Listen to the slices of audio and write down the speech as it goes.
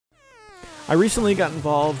I recently got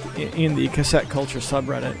involved in the cassette culture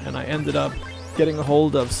subreddit, and I ended up getting a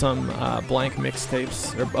hold of some blank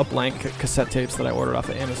mixtapes, or blank cassette tapes that I ordered off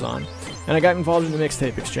of Amazon. And I got involved in the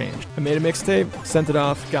mixtape exchange. I made a mixtape, sent it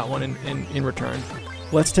off, got one in return.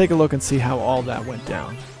 Let's take a look and see how all that went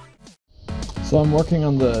down. So I'm working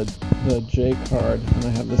on the J card, and I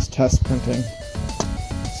have this test printing.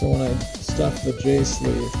 So when I stuff the J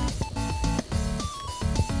sleeve,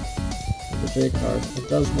 the J card, it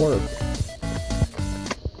does work.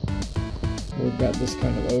 We've got this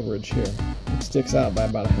kind of overage here. It sticks out by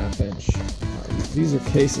about a ½ inch. These are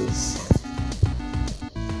cases.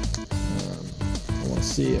 I want to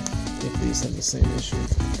see if these have the same issue.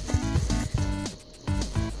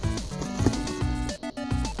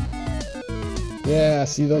 Yeah,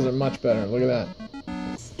 see, those are much better. Look at that.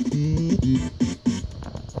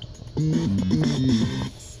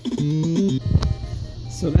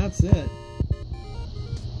 So that's it.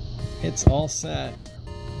 It's all set.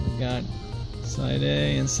 We've got side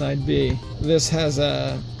A and side B. This has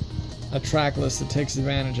a track list that takes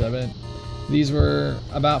advantage of it. These were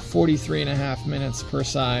about 43.5 minutes per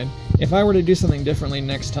side. If I were to do something differently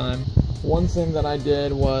next time, one thing that I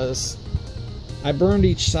did was I burned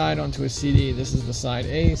each side onto a CD. This is the side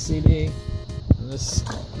A CD, and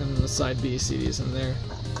the side B CD is in there.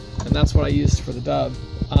 And that's what I used for the dub.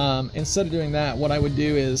 Instead of doing that, what I would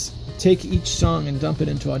do is take each song and dump it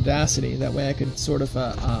into Audacity. That way I could sort of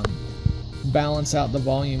balance out the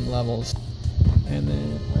volume levels. And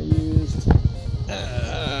then I used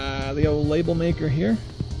the old label maker here,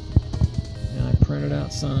 and I printed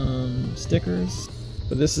out some stickers.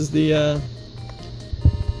 But this is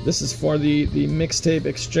this is for the mixtape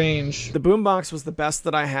exchange. The boombox was the best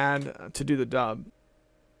that I had to do the dub.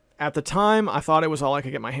 At the time, I thought it was all I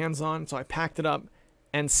could get my hands on, so I packed it up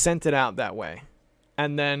and sent it out that way.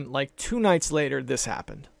 And then, like 2 nights later, this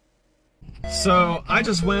happened. So I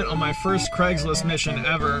just went on my first Craigslist mission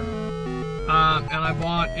ever, and I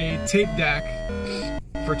bought a tape deck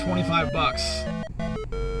for 25 bucks.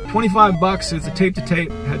 25 bucks. It's a tape to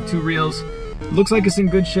tape. Had 2 reels. Looks like it's in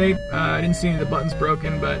good shape. I didn't see any of the buttons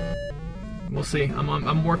broken, but we'll see.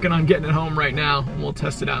 I'm working on getting it home right now, and we'll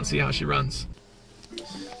test it out and see how she runs.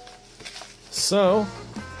 So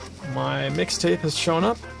my mixtape has shown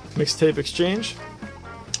up. Mixtape exchange.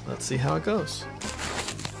 Let's see how it goes.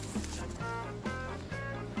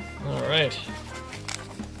 All right.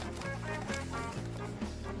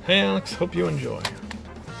 Hey Alex, hope you enjoy.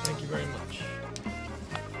 Thank you very much.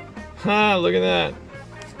 Ha, look at that.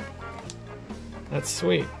 That's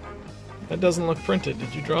sweet. That doesn't look printed.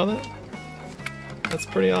 Did you draw that? That's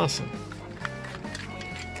pretty awesome.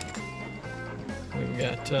 We've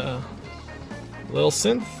got a little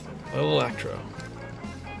synth, a little electro.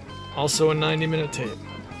 Also a 90-minute tape.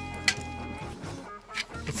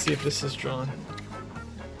 Let's see if this is drawn.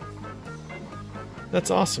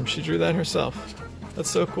 That's awesome. She drew that herself. That's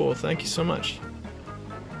so cool. Thank you so much.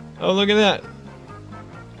 Oh, look at that.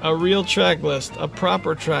 A real track list. A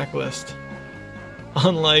proper track list.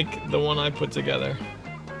 Unlike the one I put together.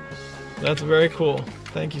 That's very cool.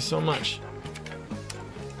 Thank you so much.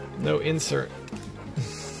 No insert.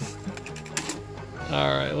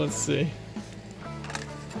 Alright, let's see.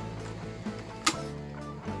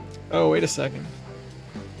 Oh, wait a second.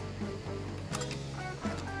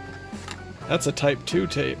 That's a Type 2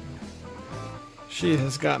 tape. She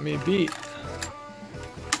has got me beat.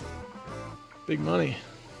 Big money.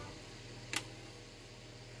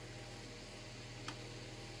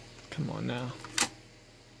 Come on now.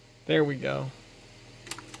 There we go.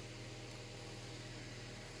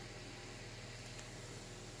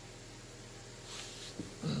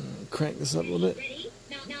 Crank this up a little bit. Ready?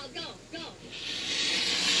 Now go.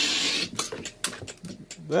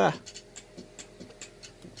 Ah.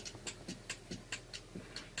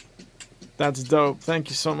 That's dope. Thank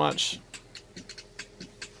you so much.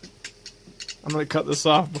 I'm gonna cut this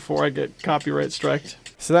off before I get copyright striked.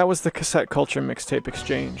 So that was the Cassette Culture Mixtape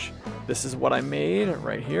Exchange. This is what I made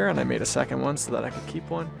right here, and I made a second one so that I could keep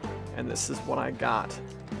one. And this is what I got.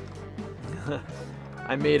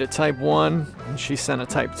 I made a Type 1, and she sent a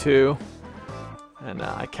Type 2, and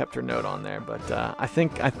I kept her note on there. But I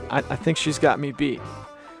think she's got me beat.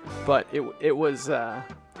 But it was a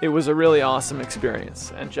really awesome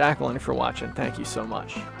experience. And Jacqueline, for watching, thank you so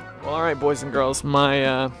much. Well, all right, boys and girls,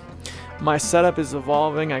 my setup is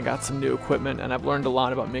evolving. I got some new equipment, and I've learned a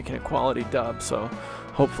lot about making a quality dub. So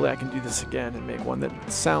hopefully I can do this again and make one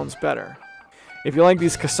that sounds better. If you like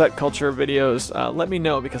these cassette culture videos, let me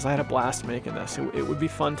know, because I had a blast making this. It would be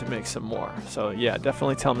fun to make some more. So yeah,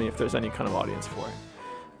 definitely tell me if there's any kind of audience for it.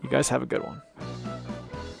 You guys have a good one.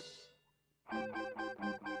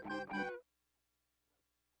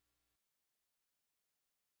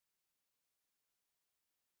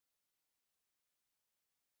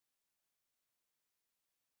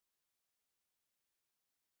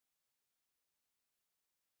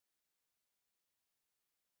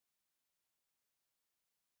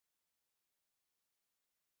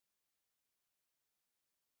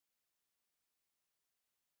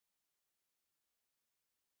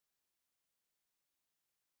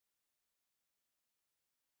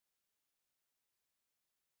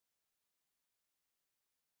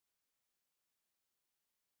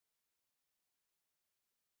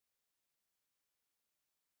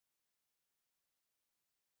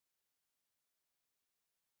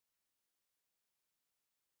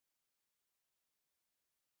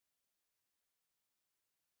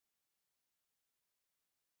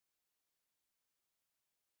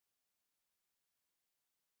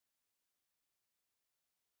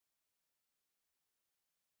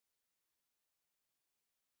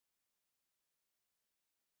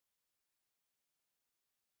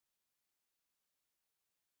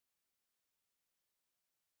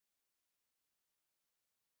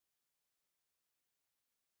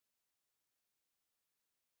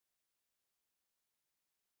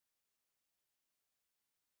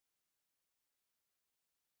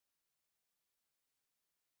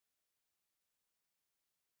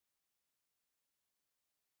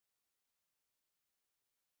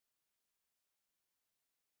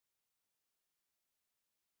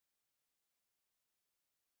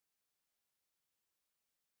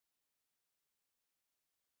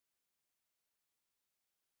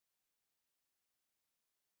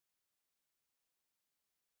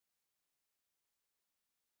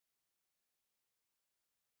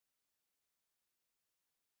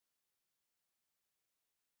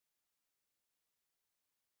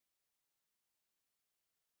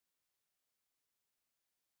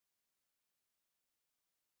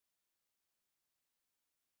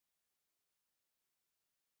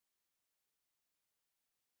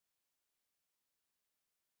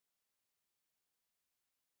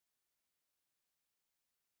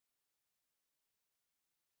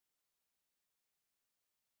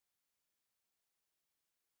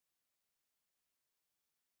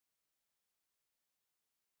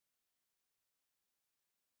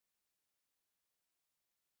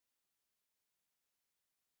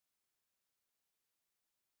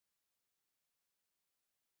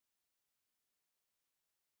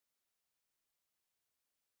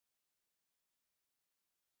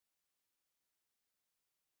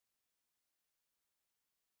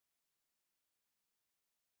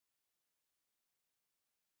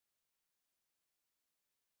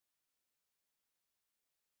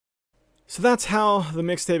 So that's how the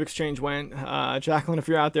mixtape exchange went. Jacqueline, if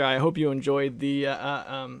you're out there, I hope you enjoyed the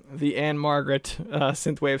Anne Margaret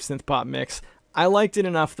synthwave synth pop mix. I liked it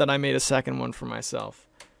enough that I made a second one for myself.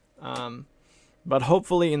 But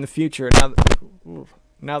hopefully in the future,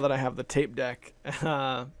 now that I have the tape deck,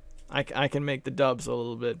 I can make the dubs a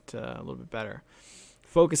little bit better.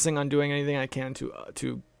 Focusing on doing anything I can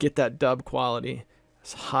to get that dub quality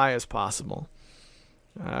as high as possible.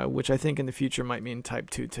 Which I think in the future might mean Type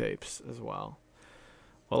 2 tapes as well.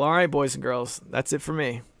 Well, all right, boys and girls, that's it for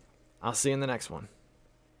me. I'll see you in the next one.